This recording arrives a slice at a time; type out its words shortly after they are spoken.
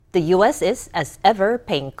The U.S. is, as ever,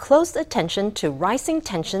 paying close attention to rising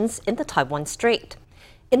tensions in the Taiwan Strait.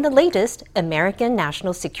 In the latest, American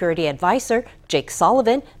National Security Advisor Jake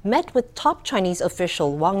Sullivan met with top Chinese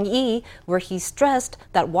official Wang Yi, where he stressed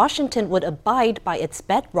that Washington would abide by its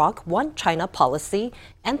bedrock One China policy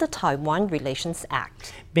and the Taiwan Relations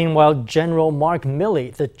Act. Meanwhile, General Mark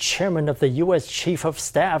Milley, the chairman of the U.S. Chief of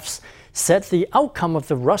Staff, said the outcome of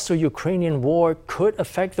the Russo-Ukrainian war could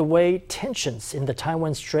affect the way tensions in the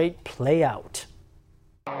Taiwan Strait play out.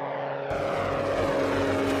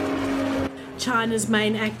 China's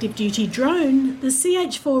main active-duty drone, the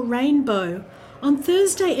CH-4 Rainbow, on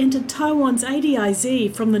Thursday entered Taiwan's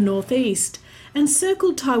ADIZ from the northeast and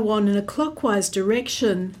circled Taiwan in a clockwise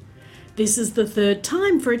direction. This is the third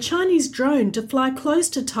time for a Chinese drone to fly close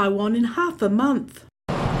to Taiwan in half a month.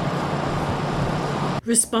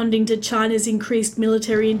 Responding to China's increased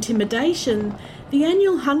military intimidation, the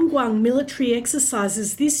annual Hanguang military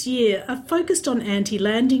exercises this year are focused on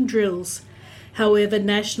anti-landing drills. However,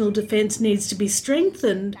 national defence needs to be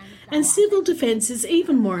strengthened, and civil defence is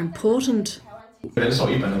even more important.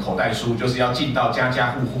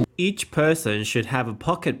 Each person should have a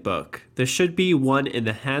pocketbook. There should be one in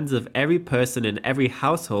the hands of every person in every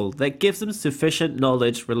household that gives them sufficient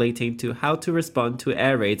knowledge relating to how to respond to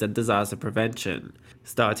air raids and disaster prevention.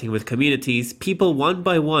 Starting with communities, people one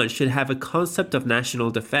by one should have a concept of national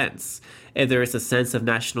defense. If there is a sense of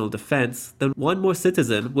national defense, then one more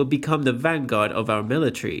citizen will become the vanguard of our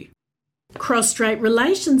military. Cross-strait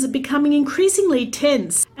relations are becoming increasingly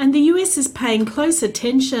tense, and the US is paying close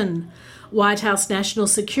attention. White House National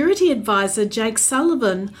Security Advisor Jake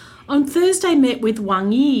Sullivan on Thursday met with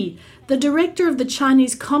Wang Yi, the director of the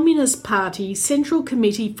Chinese Communist Party Central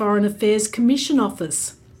Committee Foreign Affairs Commission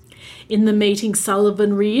Office. In the meeting,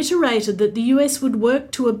 Sullivan reiterated that the US would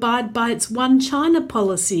work to abide by its One China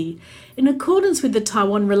policy in accordance with the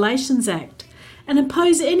Taiwan Relations Act and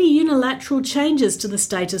oppose any unilateral changes to the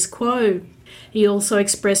status quo. He also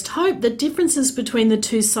expressed hope that differences between the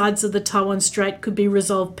two sides of the Taiwan Strait could be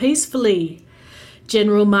resolved peacefully.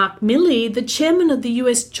 General Mark Milley, the chairman of the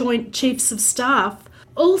US Joint Chiefs of Staff,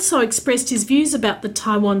 also expressed his views about the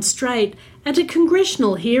Taiwan Strait at a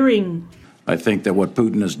congressional hearing. I think that what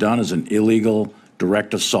Putin has done is an illegal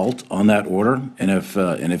direct assault on that order, and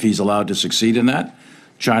if he's allowed to succeed in that,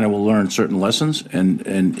 China will learn certain lessons, and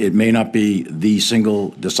it may not be the single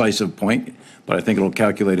decisive point, but I think it'll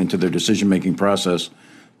calculate into their decision-making process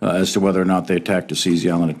as to whether or not they attack to seize the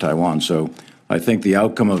island of Taiwan. So I think the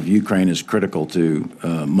outcome of Ukraine is critical to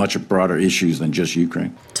much broader issues than just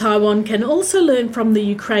Ukraine. Taiwan can also learn from the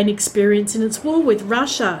Ukraine experience in its war with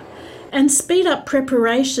Russia and speed up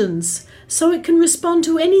preparations so it can respond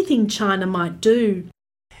to anything China might do.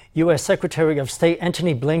 U.S. Secretary of State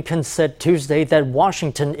Antony Blinken said Tuesday that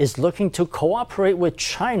Washington is looking to cooperate with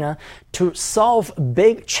China to solve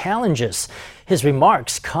big challenges. His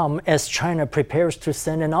remarks come as China prepares to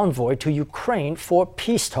send an envoy to Ukraine for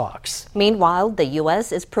peace talks. Meanwhile, the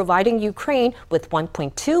U.S. is providing Ukraine with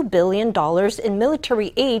 $1.2 billion in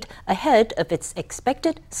military aid ahead of its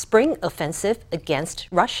expected spring offensive against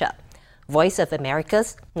Russia. Voice of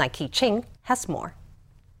America's Nike Ching has more.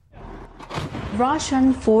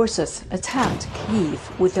 Russian forces attacked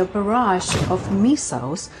Kyiv with a barrage of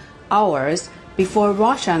missiles hours before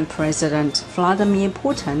Russian President Vladimir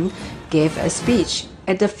Putin gave a speech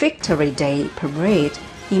at the Victory Day parade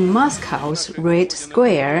in Moscow's Red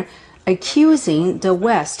Square, accusing the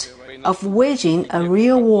West of waging a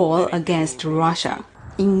real war against Russia.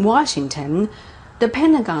 In Washington, the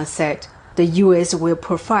Pentagon said the U.S. will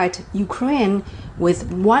provide Ukraine with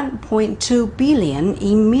 $1.2 billion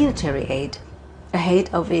in military aid ahead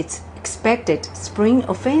of its expected spring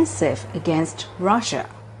offensive against Russia.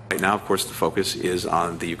 Right now, of course, the focus is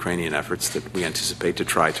on the Ukrainian efforts that we anticipate to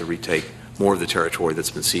try to retake more of the territory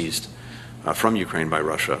that's been seized from Ukraine by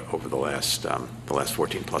Russia over the last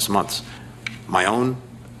 14 plus months. My own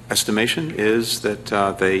estimation is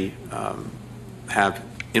that they have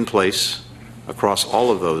in place across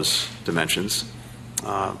all of those dimensions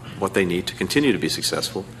what they need to continue to be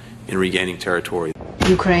successful in regaining territory.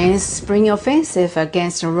 Ukraine's spring offensive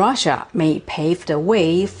against Russia may pave the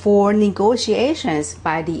way for negotiations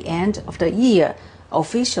by the end of the year,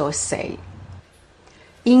 officials say.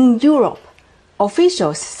 In Europe,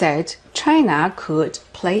 officials said China could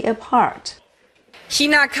play a part.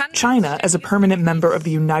 China, as a permanent member of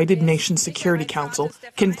the United Nations Security Council,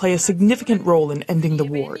 can play a significant role in ending the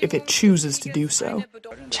war if it chooses to do so.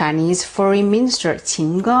 Chinese Foreign Minister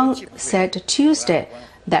Qin Gang said Tuesday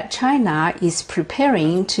that China is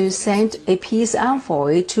preparing to send a peace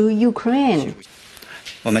envoy to Ukraine.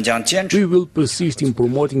 We will persist in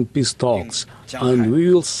promoting peace talks, and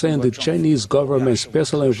we will send the Chinese government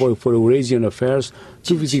special envoy for Eurasian affairs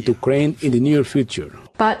to visit Ukraine in the near future.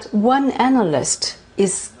 But one analyst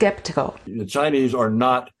is skeptical. The Chinese are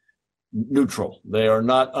not neutral. They are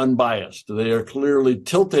not unbiased. They are clearly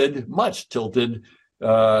tilted, much tilted,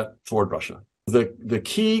 toward Russia. The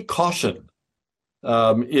key caution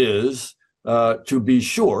is to be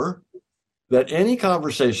sure that any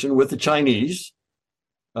conversation with the Chinese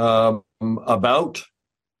about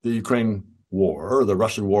the Ukraine war, the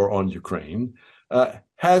Russian war on Ukraine,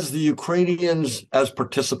 has the Ukrainians as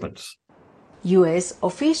participants. U.S.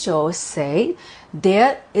 officials say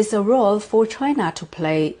there is a role for China to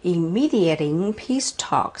play in mediating peace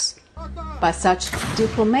talks, but such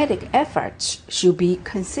diplomatic efforts should be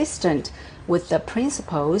consistent with the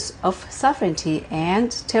principles of sovereignty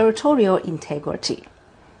and territorial integrity.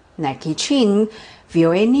 Nike Chin,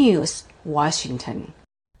 VOA News, Washington.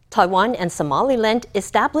 Taiwan and Somaliland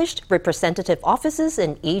established representative offices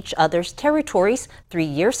in each other's territories 3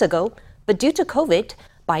 years ago, but due to COVID,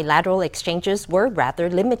 bilateral exchanges were rather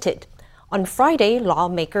limited. On Friday,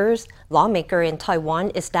 lawmaker in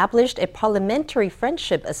Taiwan established a parliamentary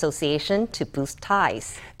friendship association to boost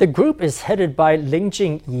ties. The group is headed by Lin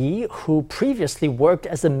Jingyi, who previously worked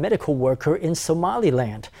as a medical worker in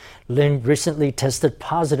Somaliland. Lin recently tested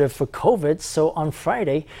positive for COVID, so on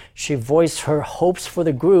Friday, she voiced her hopes for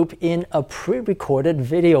the group in a pre-recorded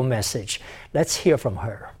video message. Let's hear from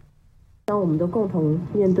her.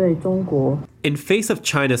 In face of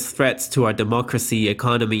China's threats to our democracy,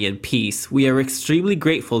 economy, and peace, we are extremely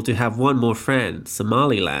grateful to have one more friend,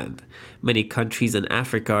 Somaliland. Many countries in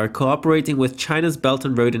Africa are cooperating with China's Belt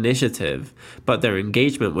and Road Initiative, but their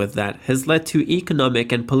engagement with that has led to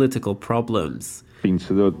economic and political problems.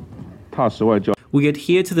 We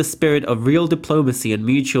adhere to the spirit of real diplomacy and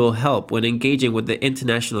mutual help when engaging with the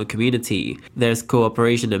international community. There's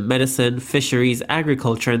cooperation in medicine, fisheries,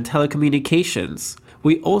 agriculture, and telecommunications.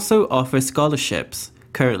 We also offer scholarships.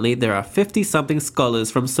 Currently, there are 50-something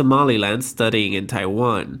scholars from Somaliland studying in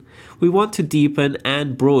Taiwan. We want to deepen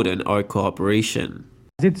and broaden our cooperation.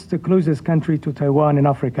 It's the closest country to Taiwan in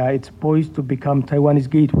Africa. It's poised to become Taiwan's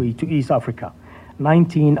gateway to East Africa.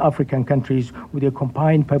 19 African countries with a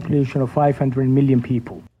combined population of 500 million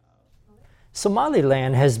people.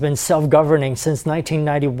 Somaliland has been self-governing since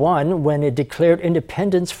 1991 when it declared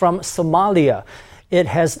independence from Somalia. It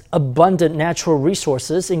has abundant natural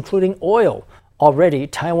resources, including oil. Already,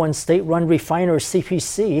 Taiwan state-run refiner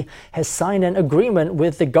CPC has signed an agreement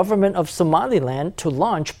with the government of Somaliland to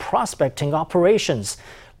launch prospecting operations.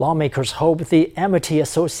 Lawmakers hope the Amity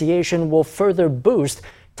Association will further boost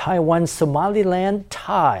Taiwan-Somaliland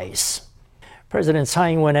ties. President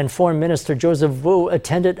Tsai Ing-wen and Foreign Minister Joseph Wu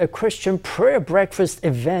attended a Christian prayer breakfast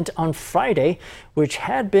event on Friday, which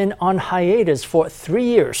had been on hiatus for 3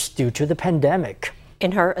 years due to the pandemic.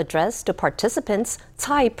 In her address to participants,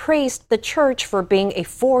 Tsai praised the church for being a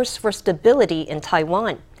force for stability in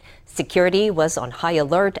Taiwan. Security was on high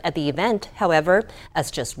alert at the event, however, as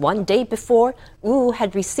just 1 day before, Wu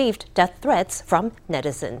had received death threats from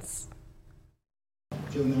netizens.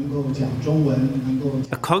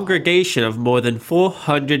 A congregation of more than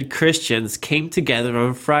 400 Christians came together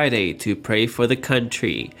on Friday to pray for the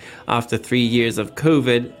country. After 3 years of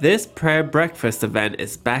COVID, this prayer breakfast event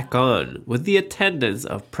is back on, with the attendance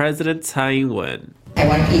of President Tsai Ing-wen.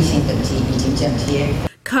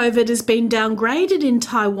 COVID has been downgraded in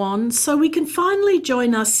Taiwan, so we can finally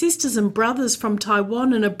join our sisters and brothers from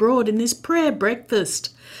Taiwan and abroad in this prayer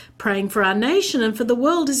breakfast. Praying for our nation and for the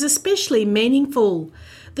world is especially meaningful.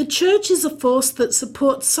 The church is a force that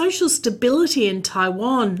supports social stability in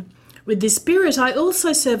Taiwan. With this spirit, I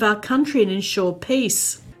also serve our country and ensure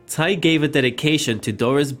peace. Tsai gave a dedication to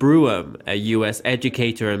Doris Bruam, a U.S.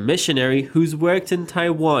 educator and missionary who's worked in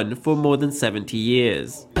Taiwan for more than 70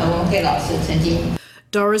 years.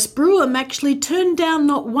 Doris Bruam actually turned down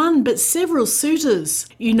not one but several suitors.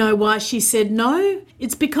 You know why she said no?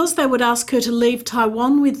 It's because they would ask her to leave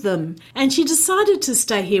Taiwan with them, and she decided to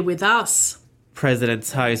stay here with us. President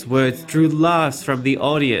Tsai's words drew laughs from the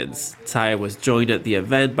audience. Tsai was joined at the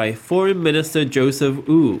event by Foreign Minister Joseph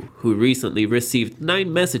Wu, who recently received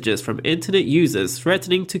 9 messages from internet users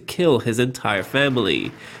threatening to kill his entire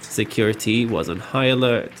family. Security was on high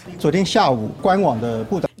alert.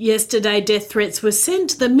 Yesterday, death threats were sent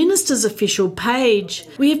to the minister's official page.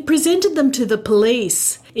 We have presented them to the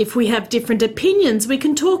police. If we have different opinions, we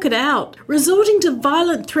can talk it out. Resorting to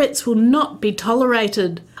violent threats will not be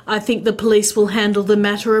tolerated. I think the police will handle the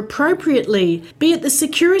matter appropriately, be it the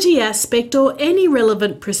security aspect or any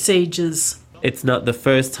relevant procedures. It's not the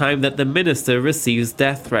first time that the minister receives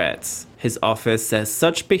death threats. His office says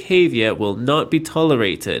such behavior will not be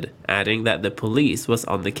tolerated, adding that the police was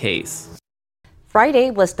on the case.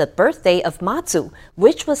 Friday was the birthday of Matsu,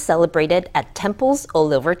 which was celebrated at temples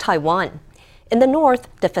all over Taiwan. In the north,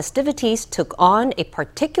 the festivities took on a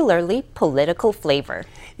particularly political flavor.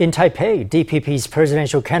 In Taipei, DPP's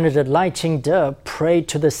presidential candidate Lai Ching-te prayed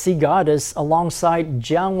to the sea goddess alongside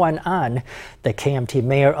Jiang Wan-an, the KMT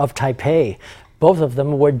mayor of Taipei. Both of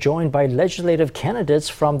them were joined by legislative candidates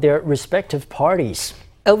from their respective parties.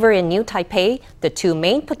 Over in New Taipei, the two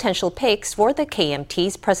main potential picks for the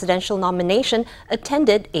KMT's presidential nomination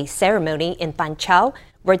attended a ceremony in Banqiao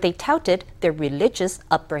where they touted their religious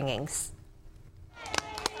upbringings.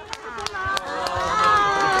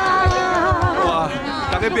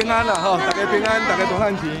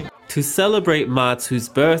 To celebrate Matsu's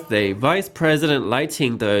birthday, Vice President Lai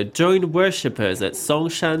Ching-te joined worshippers at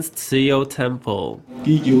Songshan's Tsuyo Temple.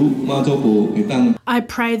 I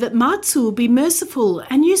pray that Matsu will be merciful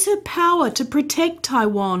and use her power to protect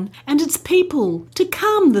Taiwan and its people, to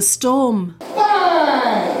calm the storm.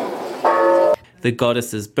 The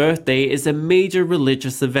goddess's birthday is a major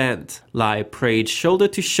religious event. Lai prayed shoulder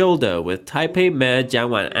to shoulder with Taipei Mayor Jiang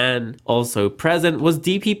Wan-an. Also present was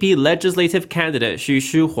DPP legislative candidate Xu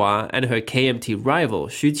Shuhua and her KMT rival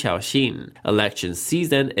Xu Qiaoxin. Election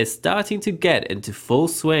season is starting to get into full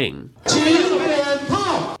swing.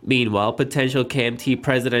 Meanwhile, potential KMT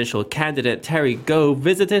presidential candidate Terry Goh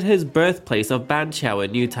visited his birthplace of Banqiao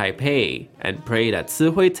in New Taipei and prayed at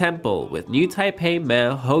Sihui Temple with New Taipei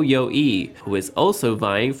Mayor Hou You-yi, who is also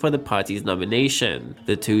vying for the party's nomination.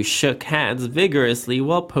 The two shook hands vigorously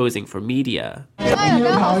while posing for media. I'm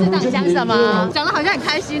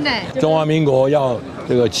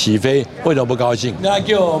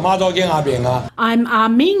Ah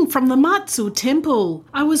Ming from the Matsu Temple.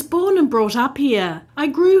 I was born and brought up here. I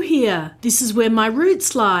grew here. This is where my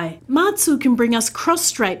roots lie. Matsu can bring us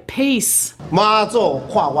cross-strait peace.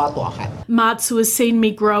 Matsu has seen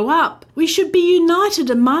me grow up. We should be united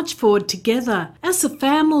and march forward together as a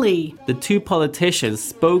family. The two politicians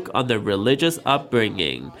spoke on their religious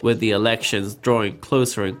upbringing. With the elections drawing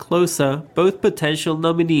closer and closer, both potential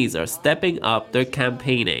nominees are stepping up their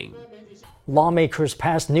campaigning. Lawmakers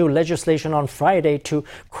passed new legislation on Friday to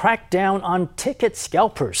crack down on ticket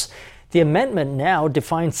scalpers. The amendment now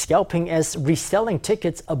defines scalping as reselling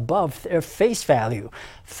tickets above their face value.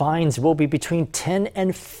 Fines will be between 10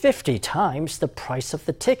 and 50 times the price of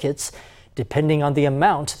the tickets, depending on the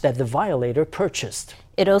amount that the violator purchased.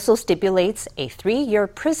 It also stipulates a 3-year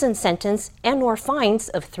prison sentence and/or fines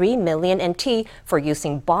of 3 million NT for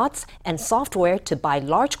using bots and software to buy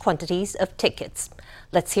large quantities of tickets.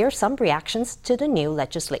 Let's hear some reactions to the new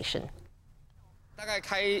legislation.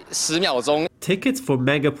 Tickets for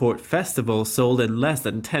Megaport Festival sold in less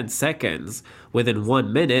than 10 seconds. Within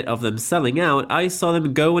 1 minute of them selling out, I saw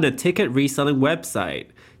them go on a ticket reselling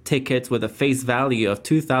website. Tickets with a face value of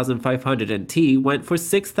 2,500 NT went for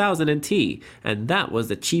 6,000 NT, and that was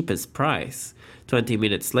the cheapest price. 20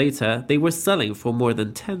 minutes later, they were selling for more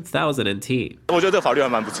than 10,000 NT.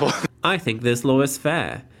 I think this law is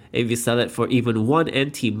fair. If you sell it for even 1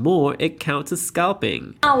 NT more, it counts as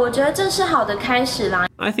scalping. I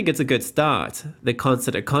think it's a good start. The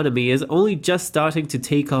concert economy is only just starting to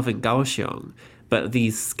take off in Kaohsiung, but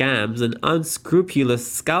these scams and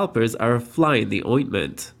unscrupulous scalpers are a fly in the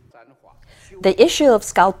ointment. The issue of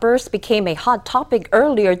scalpers became a hot topic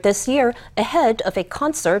earlier this year ahead of a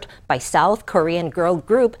concert by South Korean girl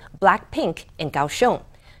group Blackpink in Kaohsiung.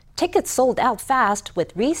 Tickets sold out fast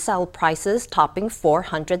with resale prices topping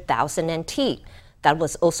 400,000 NT. That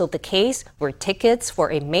was also the case where tickets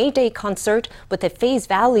for a May Day concert with a face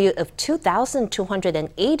value of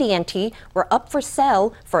 2,280 NT were up for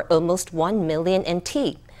sale for almost 1 million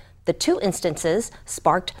NT. The two instances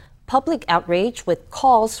sparked public outrage with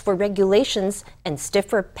calls for regulations and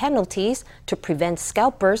stiffer penalties to prevent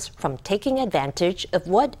scalpers from taking advantage of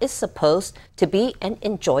what is supposed to be an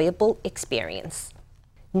enjoyable experience.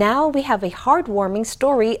 Now we have a heartwarming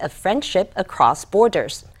story of friendship across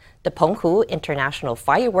borders. The Penghu International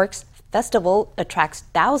Fireworks Festival attracts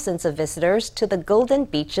thousands of visitors to the golden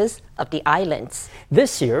beaches of the islands.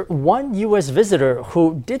 This year, one U.S. visitor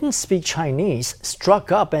who didn't speak Chinese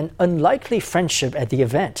struck up an unlikely friendship at the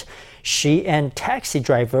event. She and taxi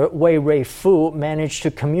driver Wei Rui Fu managed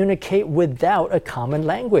to communicate without a common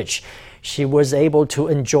language. She was able to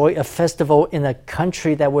enjoy a festival in a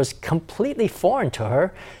country that was completely foreign to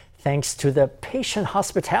her, thanks to the patient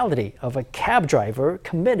hospitality of a cab driver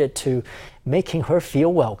committed to making her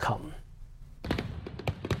feel welcome.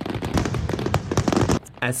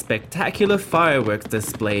 as spectacular fireworks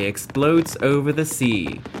display explodes over the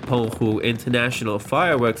sea. Penghu International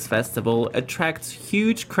Fireworks Festival attracts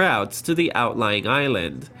huge crowds to the outlying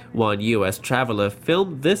island. One U.S. traveler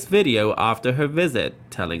filmed this video after her visit,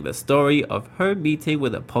 telling the story of her meeting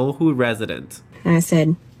with a Penghu resident. I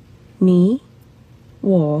said, 你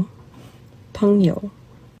我朋友.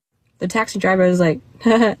 The taxi driver was like,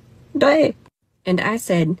 对. And I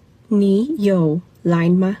said, 你有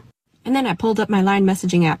line 吗? And then I pulled up my Line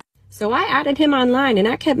messaging app. So I added him on Line and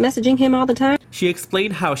I kept messaging him all the time. She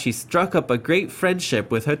explained how she struck up a great friendship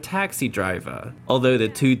with her taxi driver. Although the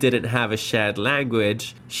two didn't have a shared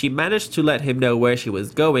language, she managed to let him know where she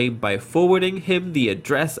was going by forwarding him the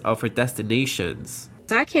address of her destinations.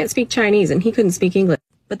 So I can't speak Chinese and he couldn't speak English.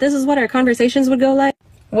 But this is what our conversations would go like.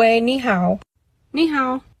 喂，你好。你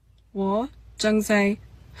好。我正在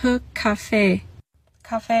喝咖啡。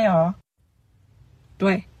咖啡哦。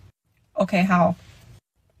对。Okay, how?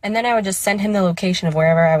 And then I would just send him the location of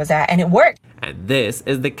wherever I was at, and it worked. And this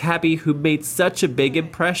is the cabbie who made such a big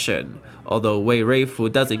impression. Although Wei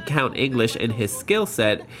Reifu doesn't count English in his skill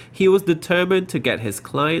set, he was determined to get his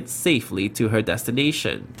client safely to her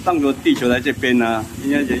destination.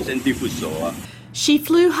 She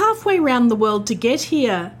flew halfway around the world to get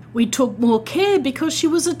here. We took more care because she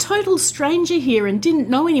was a total stranger here and didn't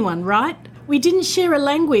know anyone, right? We didn't share a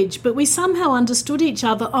language, but we somehow understood each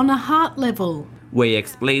other on a heart level. Wei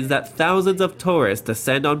explains that thousands of tourists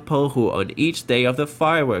descend on Penghu on each day of the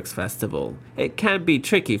fireworks festival. It can be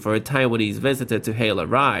tricky for a Taiwanese visitor to hail a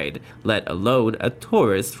ride, let alone a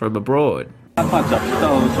tourist from abroad.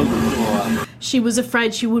 She was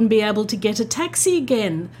afraid she wouldn't be able to get a taxi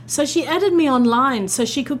again, so she added me online so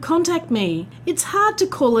she could contact me. It's hard to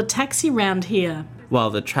call a taxi round here. While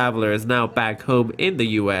the traveler is now back home in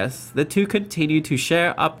the US, the two continue to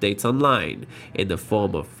share updates online in the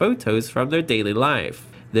form of photos from their daily life.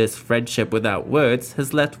 This friendship without words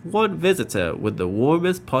has left one visitor with the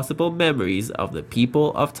warmest possible memories of the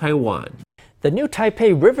people of Taiwan. The New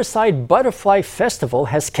Taipei Riverside Butterfly Festival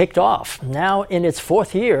has kicked off. Now in its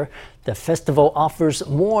fourth year, the festival offers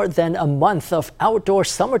more than a month of outdoor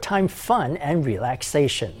summertime fun and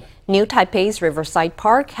relaxation. New Taipei's Riverside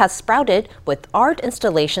Park has sprouted with art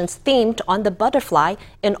installations themed on the butterfly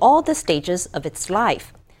in all the stages of its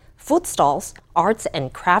life. Food stalls, arts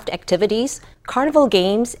and craft activities, carnival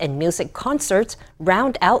games, and music concerts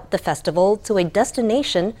round out the festival to a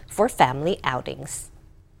destination for family outings.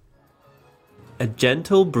 A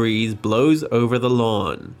gentle breeze blows over the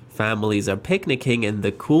lawn. Families are picnicking in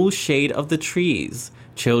the cool shade of the trees.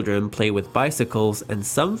 Children play with bicycles and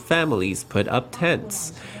some families put up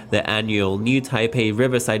tents. The annual New Taipei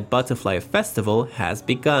Riverside Butterfly Festival has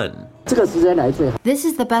begun. This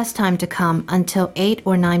is the best time to come until 8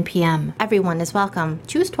 or 9 p.m. Everyone is welcome.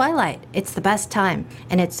 Choose twilight. It's the best time.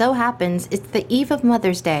 And it so happens it's the eve of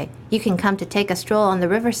Mother's Day. You can come to take a stroll on the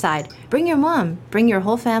riverside. Bring your mom. Bring your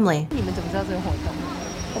whole family.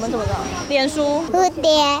 脸书蝴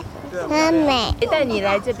蝶很美，带你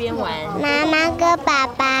来这边玩。妈妈跟爸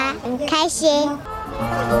爸很开心。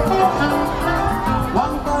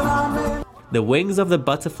 The wings of the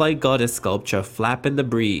butterfly goddess sculpture flap in the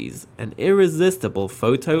breeze, an irresistible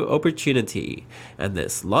photo opportunity, and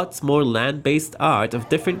there's lots more land-based art of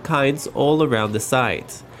different kinds all around the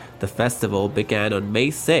site. The festival began on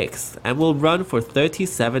May 6th and will run for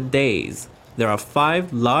 37 days. There are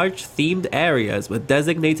 5 large themed areas with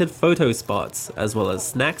designated photo spots, as well as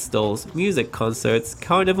snack stalls, music concerts,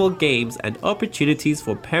 carnival games, and opportunities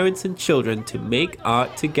for parents and children to make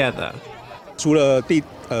art together.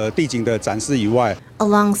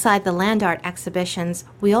 Alongside the land art exhibitions,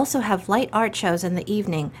 we also have light art shows in the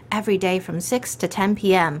evening, every day from 6 to 10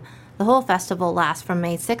 p.m. The whole festival lasts from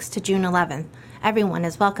May 6th to June 11th. Everyone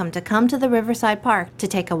is welcome to come to the Riverside Park to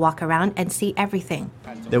take a walk around and see everything.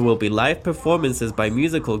 There will be live performances by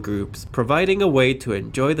musical groups, providing a way to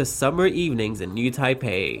enjoy the summer evenings in New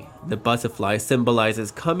Taipei. The butterfly symbolizes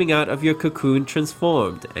coming out of your cocoon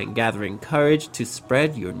transformed and gathering courage to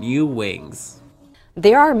spread your new wings.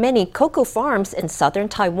 There are many cocoa farms in southern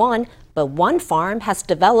Taiwan, but one farm has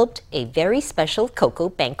developed a very special cocoa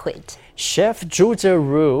banquet. Chef Zhu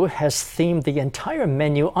Zheru has themed the entire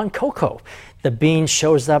menu on cocoa. The bean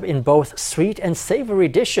shows up in both sweet and savory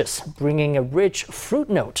dishes, bringing a rich fruit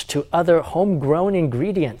note to other homegrown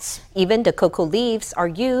ingredients. Even the cocoa leaves are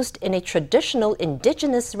used in a traditional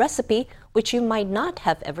indigenous recipe, which you might not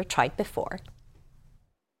have ever tried before.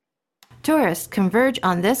 Tourists converge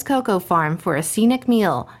on this cocoa farm for a scenic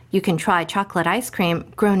meal. You can try chocolate ice cream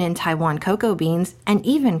grown in Taiwan cocoa beans and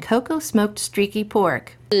even cocoa smoked streaky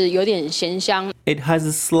pork. It has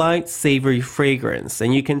a slight savory fragrance,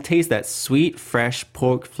 and you can taste that sweet, fresh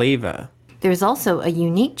pork flavor. There's also a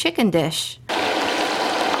unique chicken dish.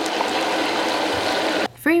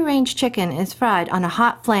 Free-range chicken is fried on a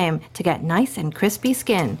hot flame to get nice and crispy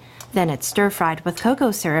skin. Then it's stir-fried with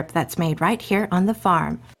cocoa syrup that's made right here on the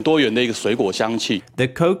farm.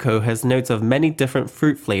 The cocoa has notes of many different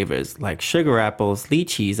fruit flavors like sugar apples,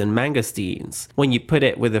 lychees, and mangosteens. When you put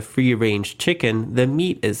it with a free-range chicken, the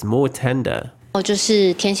meat is more tender.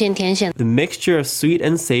 The mixture of sweet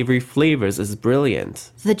and savory flavors is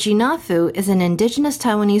brilliant. The jinafu is an indigenous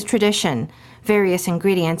Taiwanese tradition. Various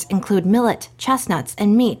ingredients include millet, chestnuts,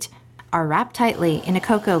 and meat, are wrapped tightly in a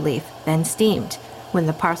cocoa leaf, then steamed. When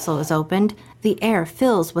the parcel is opened, the air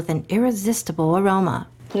fills with an irresistible aroma.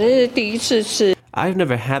 I've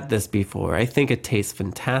never had this before. I think it tastes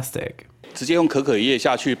fantastic.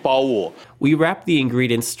 We wrap the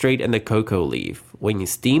ingredients straight in the cocoa leaf. When you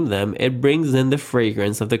steam them, it brings in the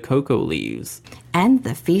fragrance of the cocoa leaves. And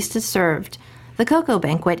the feast is served. The cocoa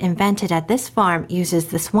banquet invented at this farm uses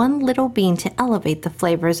this one little bean to elevate the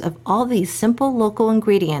flavors of all these simple local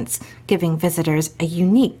ingredients, giving visitors a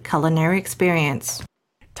unique culinary experience.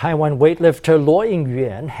 Taiwan weightlifter Luo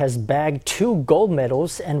Yingyuan has bagged 2 gold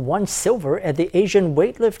medals and 1 silver at the Asian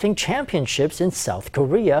Weightlifting Championships in South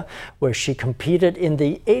Korea, where she competed in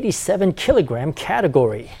the 87-kilogram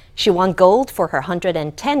category. She won gold for her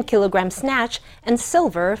 110-kilogram snatch and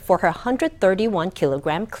silver for her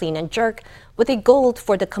 131-kilogram clean and jerk, with a gold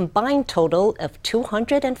for the combined total of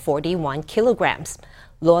 241 kilograms.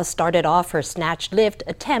 Luo started off her snatch lift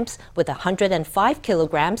attempts with 105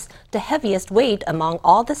 kilograms, the heaviest weight among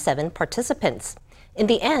all the 7 participants. In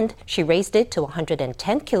the end, she raised it to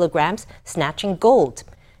 110 kilograms, snatching gold.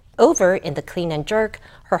 Over in the clean and jerk,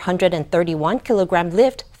 her 131-kilogram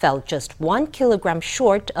lift fell just 1 kilogram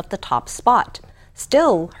short of the top spot.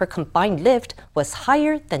 Still, her combined lift was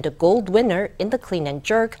higher than the gold winner in the clean and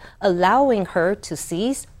jerk, allowing her to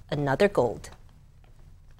seize another gold.